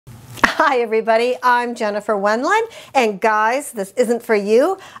Hi everybody, I'm Jennifer Wendland, and guys, this isn't for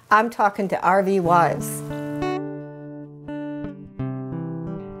you. I'm talking to RV wives.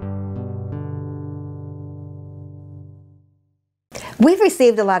 We've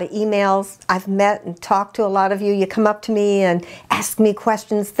received a lot of emails. I've met and talked to a lot of you. You come up to me and ask me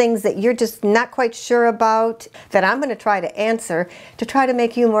questions, things that you're just not quite sure about, that I'm going to try to answer to try to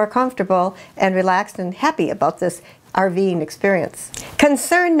make you more comfortable and relaxed and happy about this RVing experience.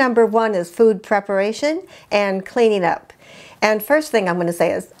 Concern number one is food preparation and cleaning up. And first thing I'm going to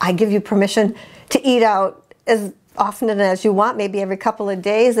say is I give you permission to eat out as often as you want, maybe every couple of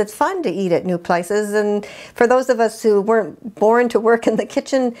days. It's fun to eat at new places, and for those of us who weren't born to work in the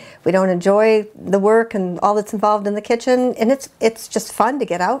kitchen, we don't enjoy the work and all that's involved in the kitchen, and it's just fun to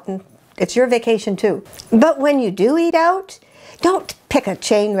get out, and it's your vacation too. But when you do eat out, don't pick a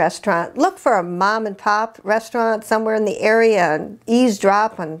chain restaurant. Look for a mom and pop restaurant somewhere in the area and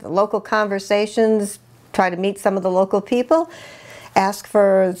eavesdrop on the local conversations. Try to meet some of the local people. Ask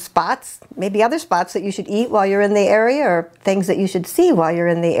for spots, maybe other spots that you should eat while you're in the area, or things that you should see while you're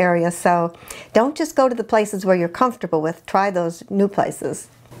in the area. So don't just go to the places where you're comfortable with. Try those new places.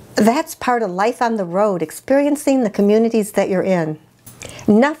 That's part of life on the road, experiencing the communities that you're in.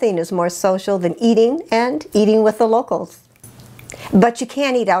 Nothing is more social than eating, and eating with the locals. But you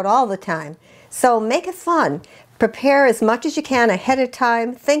can't eat out all the time. So make it fun. Prepare as much as you can ahead of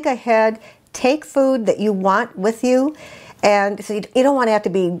time. Think ahead. Take food that you want with you. And so you don't want to have to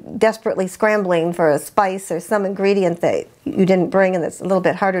be desperately scrambling for a spice or some ingredient that you didn't bring and that's a little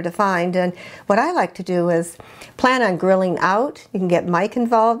bit harder to find. And what I like to do is plan on grilling out. You can get Mike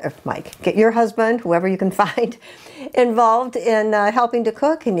involved, or get your husband, whoever you can find, involved in helping to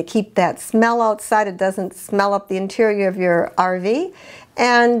cook, and you keep that smell outside. It doesn't smell up the interior of your RV,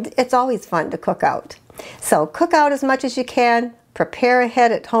 and it's always fun to cook out. So cook out as much as you can. Prepare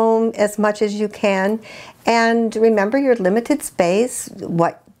ahead at home as much as you can, and remember your limited space,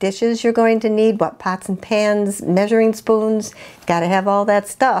 what dishes you're going to need, what pots and pans, measuring spoons. Got to have all that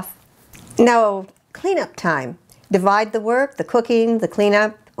stuff. Now, cleanup time. Divide the work, the cooking, the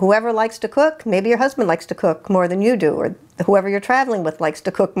cleanup. Whoever likes to cook, maybe your husband likes to cook more than you do, or whoever you're traveling with likes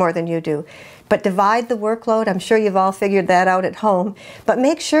to cook more than you do. But divide the workload. I'm sure you've all figured that out at home. But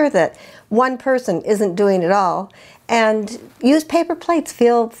make sure that one person isn't doing it all. And use paper plates.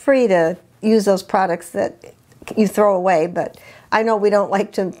 Feel free to use those products that you throw away, but I know we don't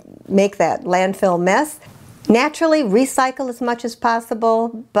like to make that landfill mess. Naturally, recycle as much as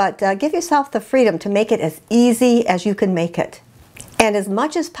possible, but give yourself the freedom to make it as easy as you can make it. And as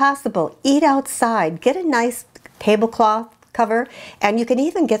much as possible, eat outside. Get a nice tablecloth cover, and you can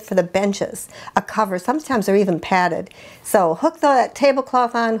even get for the benches a cover. Sometimes they're even padded. So hook that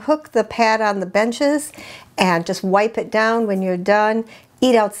tablecloth on, hook the pad on the benches, and just wipe it down when you're done.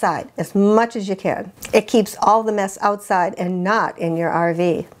 Eat outside as much as you can. It keeps all the mess outside and not in your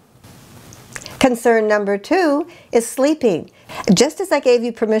RV. Concern number two is sleeping. Just as I gave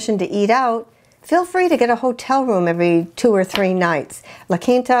you permission to eat out, feel free to get a hotel room every 2 or 3 nights. La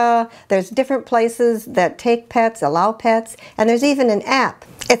Quinta, there's different places that take pets, allow pets, and there's even an app.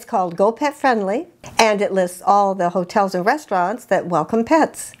 It's called Go Pet Friendly, and it lists all the hotels and restaurants that welcome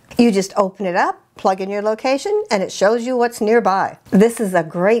pets. You just open it up, plug in your location, and it shows you what's nearby. This is a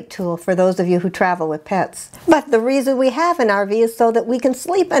great tool for those of you who travel with pets. But the reason we have an RV is so that we can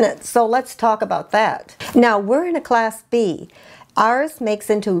sleep in it. So let's talk about that. Now, we're in a Class B. Ours makes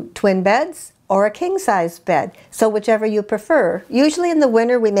into twin beds or a king-size bed, so whichever you prefer. Usually in the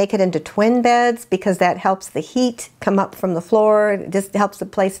winter we make it into twin beds because that helps the heat come up from the floor. It just helps the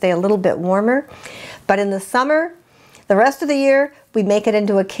place stay a little bit warmer. But in the summer, the rest of the year, we make it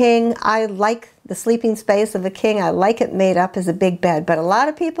into a king. I like the sleeping space of a king. I like it made up as a big bed, but a lot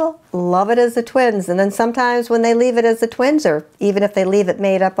of people love it as the twins. And then sometimes when they leave it as the twins, or even if they leave it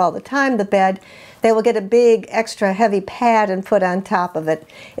made up all the time, the bed, they will get a big extra heavy pad and put on top of it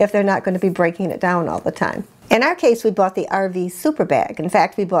if they're not going to be breaking it down all the time. In our case, we bought the RV Super Bag. In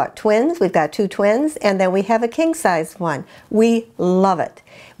fact, we bought twins. We've got 2 twins, and then we have a king-size one. We love it.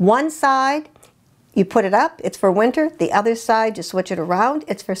 One side, you put it up, it's for winter. The other side, you switch it around,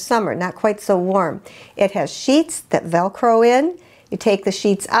 it's for summer, not quite so warm. It has sheets that Velcro in. You take the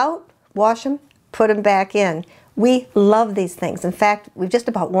sheets out, wash them, put them back in. We love these things. In fact, we've just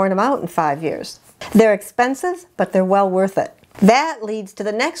about worn them out in 5 years. They're expensive, but they're well worth it. That leads to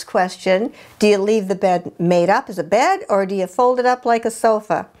the next question. Do you leave the bed made up as a bed, or do you fold it up like a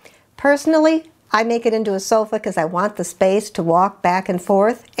sofa? Personally, I make it into a sofa because I want the space to walk back and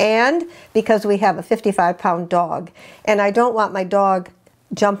forth, and because we have a 55-pound dog, and I don't want my dog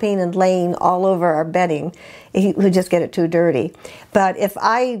jumping and laying all over our bedding. He would just get it too dirty. But if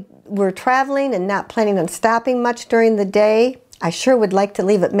I were traveling and not planning on stopping much during the day, I sure would like to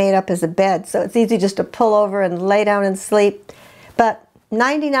leave it made up as a bed, so it's easy just to pull over and lay down and sleep. But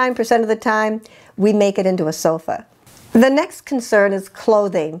 99% of the time, we make it into a sofa. The next concern is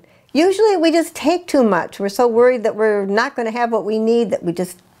clothing. Usually we just take too much. We're so worried that we're not going to have what we need that we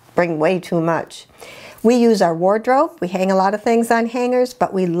just bring way too much. We use our wardrobe. We hang a lot of things on hangers,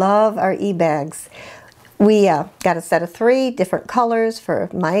 but we love our e-bags. We got a set of 3 different colors for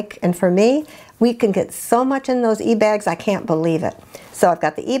Mike and for me. We can get so much in those e-bags, I can't believe it. So I've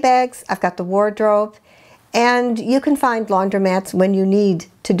got the e-bags, I've got the wardrobe, and you can find laundromats when you need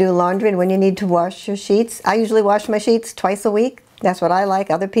to do laundry and when you need to wash your sheets. I usually wash my sheets twice a week. That's what I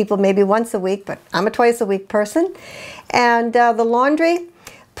like. Other people maybe once a week, but I'm a twice a week person. And the laundry,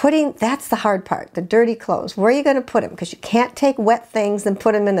 that's the hard part, the dirty clothes. Where are you going to put them? Because you can't take wet things and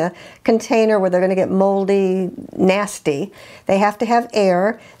put them in a container where they're going to get moldy, nasty. They have to have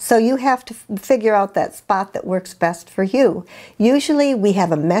air, so you have to figure out that spot that works best for you. Usually we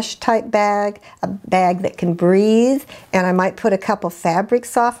have a mesh type bag, a bag that can breathe, and I might put a couple fabric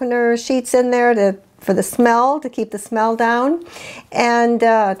softener sheets in there for the smell, to keep the smell down. And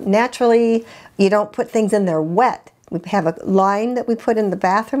naturally, you don't put things in there wet. We have a line that we put in the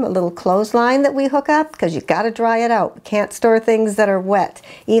bathroom, a little clothesline that we hook up, because you've got to dry it out. We can't store things that are wet,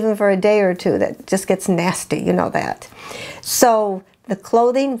 even for a day or two. That just gets nasty, you know that. So the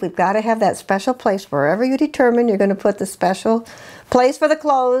clothing, we've got to have that special place wherever you determine you're going to put the special place for the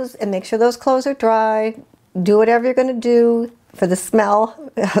clothes, and make sure those clothes are dry. Do whatever you're going to do for the smell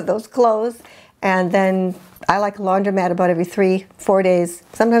of those clothes. And then I like a laundromat about every 3-4 days.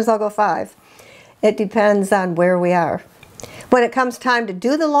 Sometimes I'll go 5. It depends on where we are. When it comes time to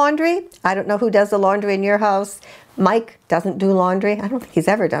do the laundry, I don't know who does the laundry in your house. Mike doesn't do laundry. I don't think he's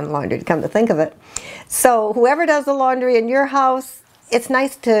ever done laundry, to come to think of it. So whoever does the laundry in your house, it's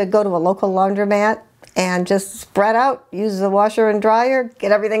nice to go to a local laundromat and just spread out, use the washer and dryer,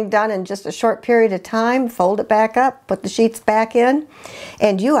 get everything done in just a short period of time, fold it back up, put the sheets back in,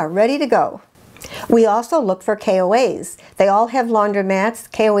 and you are ready to go. We also look for KOAs. They all have laundromats.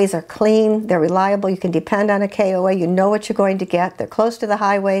 KOAs are clean, they're reliable, you can depend on a KOA, you know what you're going to get. They're close to the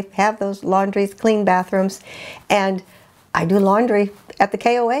highway, have those laundries, clean bathrooms, and I do laundry at the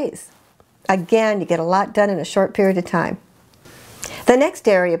KOAs. Again, you get a lot done in a short period of time. The next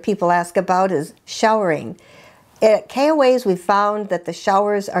area people ask about is showering. At KOAs, we found that the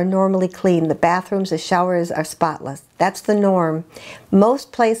showers are normally clean. The bathrooms, the showers are spotless. That's the norm.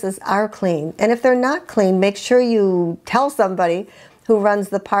 Most places are clean. And if they're not clean, make sure you tell somebody who runs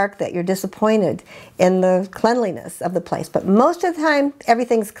the park that you're disappointed in the cleanliness of the place. But most of the time,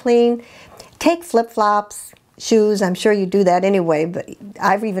 everything's clean. Take flip-flops, shoes. I'm sure you do that anyway, but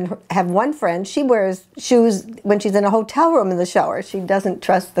I've even have one friend, she wears shoes when she's in a hotel room in the shower. She doesn't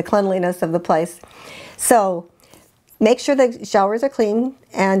trust the cleanliness of the place. So make sure the showers are clean,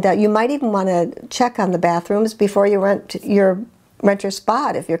 and you might even want to check on the bathrooms before you rent your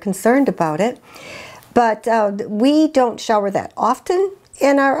spot if you're concerned about it. But we don't shower that often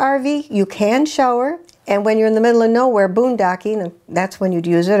in our RV. You can shower, and when you're in the middle of nowhere boondocking, that's when you'd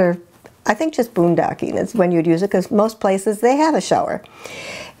use it, or I think just boondocking is when you'd use it, because most places they have a shower.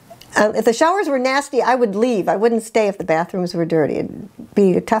 If the showers were nasty, I would leave. I wouldn't stay if the bathrooms were dirty. It'd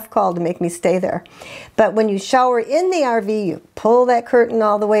be a tough call to make me stay there. But when you shower in the RV, you pull that curtain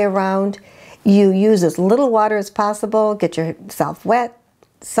all the way around. You use as little water as possible. Get yourself wet,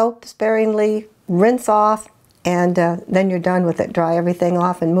 soap sparingly, rinse off, and then you're done with it. Dry everything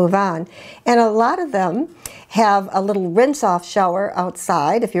off and move on. And a lot of them have a little rinse-off shower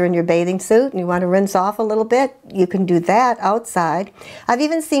outside. If you're in your bathing suit and you want to rinse off a little bit, you can do that outside. I've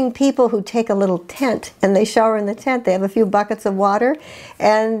even seen people who take a little tent and they shower in the tent. They have a few buckets of water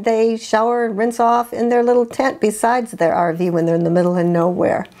and they shower and rinse off in their little tent besides their RV when they're in the middle of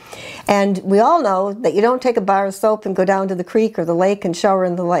nowhere. And we all know that you don't take a bar of soap and go down to the creek or the lake and shower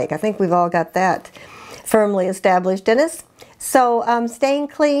in the lake. I think we've all got that firmly established in us. So staying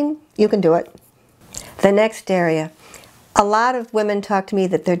clean, you can do it. The next area. A lot of women talk to me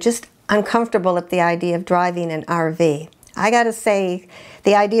that they're just uncomfortable at the idea of driving an RV. I gotta say,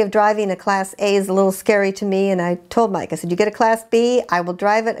 the idea of driving a Class A is a little scary to me, and I told Mike, I said, you get a Class B, I will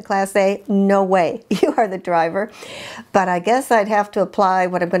drive it. A Class A, no way. You are the driver. But I guess I'd have to apply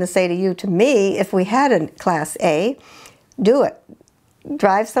what I'm going to say to you to me. If we had a Class A, do it.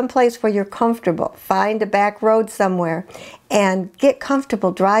 Drive someplace where you're comfortable. Find a back road somewhere and get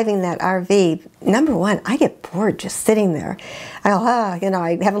comfortable driving that RV. Number one, I get bored just sitting there. I go,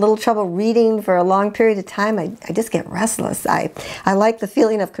 I have a little trouble reading for a long period of time. I just get restless. I like the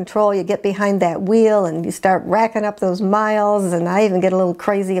feeling of control. You get behind that wheel and you start racking up those miles, and I even get a little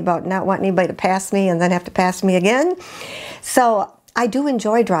crazy about not wanting anybody to pass me and then have to pass me again. So I do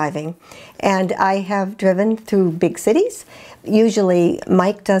enjoy driving, and I have driven through big cities. Usually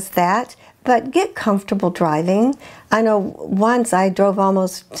Mike does that, but get comfortable driving. I know once I drove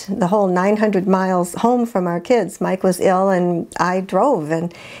almost the whole 900 miles home from our kids. Mike was ill and I drove,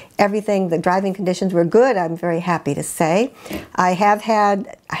 and everything, the driving conditions were good, I'm very happy to say. I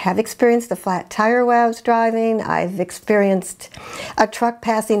have experienced a flat tire while I was driving. I've experienced a truck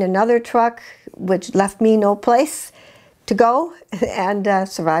passing another truck, which left me no place to go, and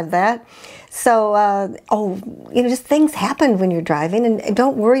survived that. So, just things happen when you're driving, and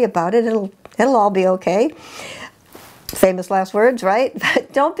don't worry about it. It'll all be okay. Famous last words, right?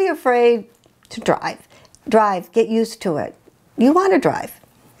 But don't be afraid to drive. Drive, get used to it. You want to drive.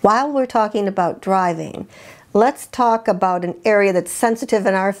 While we're talking about driving, let's talk about an area that's sensitive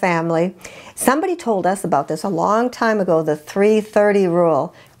in our family. Somebody told us about this a long time ago, the 3:30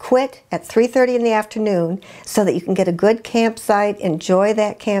 rule. Quit at 3:30 in the afternoon so that you can get a good campsite, enjoy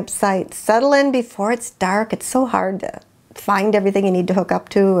that campsite, settle in before it's dark. It's so hard to find everything you need to hook up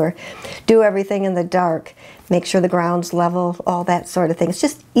to or do everything in the dark. Make sure the ground's level, all that sort of thing. It's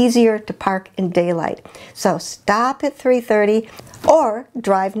just easier to park in daylight. So stop at 3:30 or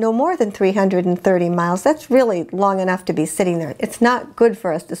drive no more than 330 miles. That's really long enough to be sitting there. It's not good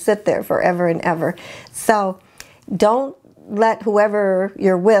for us to sit there forever and ever. So don't let whoever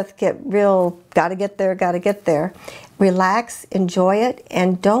you're with get real, gotta get there. Relax, enjoy it,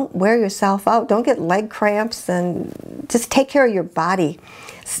 and don't wear yourself out. Don't get leg cramps, and just take care of your body.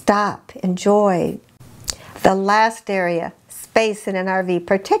 Stop, enjoy. The last area, space in an RV,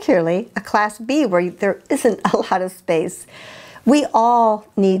 particularly a Class B where there isn't a lot of space. We all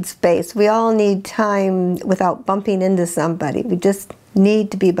need space. We all need time without bumping into somebody. We just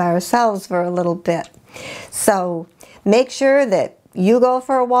need to be by ourselves for a little bit. So make sure that you go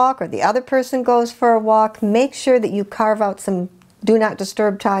for a walk or the other person goes for a walk. Make sure that you carve out some do not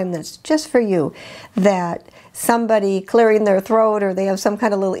disturb time that's just for you. That somebody clearing their throat or they have some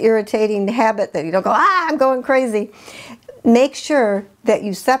kind of little irritating habit that you don't go, I'm going crazy. Make sure that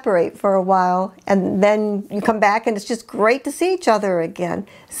you separate for a while and then you come back and it's just great to see each other again.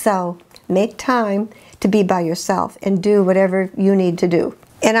 So make time to be by yourself and do whatever you need to do.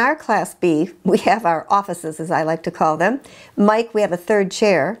 In our Class B, we have our offices, as I like to call them. Mike, we have a third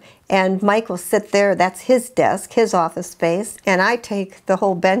chair, and Mike will sit there. That's his desk, his office space, and I take the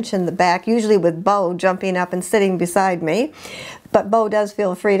whole bench in the back, usually with Bo jumping up and sitting beside me. But Bo does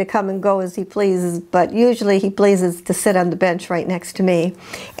feel free to come and go as he pleases, but usually he pleases to sit on the bench right next to me.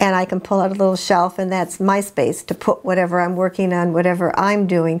 And I can pull out a little shelf, and that's my space to put whatever I'm working on, whatever I'm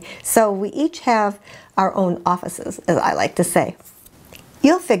doing. So we each have our own offices, as I like to say.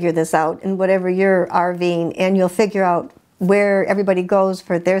 You'll figure this out in whatever you're RVing, and you'll figure out where everybody goes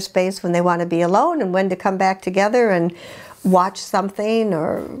for their space when they want to be alone and when to come back together and watch something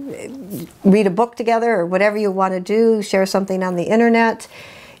or read a book together or whatever you want to do, share something on the internet.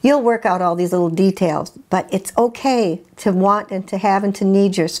 You'll work out all these little details, but it's okay to want and to have and to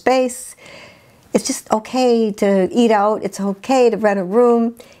need your space. It's just okay to eat out. It's okay to rent a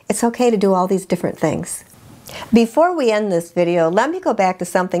room. It's okay to do all these different things. Before we end this video, let me go back to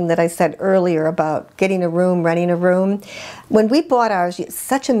something that I said earlier about getting a room, renting a room. When we bought ours, it's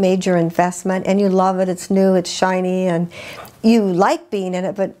such a major investment, and you love it, it's new, it's shiny, and you like being in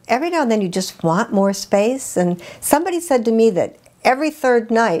it, but every now and then you just want more space. And somebody said to me that every third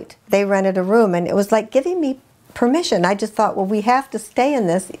night they rented a room, and it was like giving me permission. I just thought, well, we have to stay in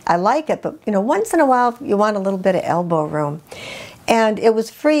this. I like it, but once in a while you want a little bit of elbow room. And it was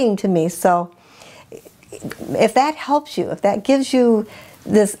freeing to me. So if that helps you, if that gives you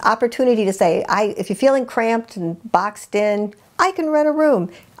this opportunity to say, if you're feeling cramped and boxed in, I can rent a room.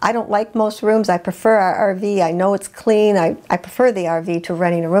 I don't like most rooms. I prefer our RV. I know it's clean. I prefer the RV to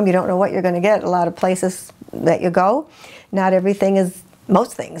renting a room. You don't know what you're going to get a lot of places that you go. Not everything is,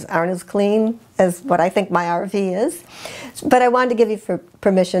 most things aren't as clean as what I think my RV is. But I wanted to give you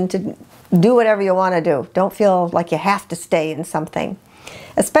permission to do whatever you want to do. Don't feel like you have to stay in something.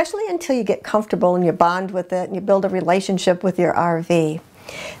 Especially until you get comfortable and you bond with it and you build a relationship with your RV.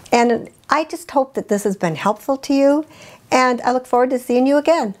 And I just hope that this has been helpful to you, and I look forward to seeing you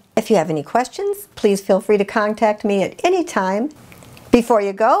again. If you have any questions, please feel free to contact me at any time. Before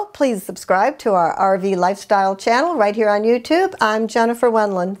you go, please subscribe to our RV Lifestyle channel right here on YouTube. I'm Jennifer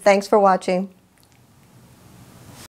Wendland. Thanks for watching.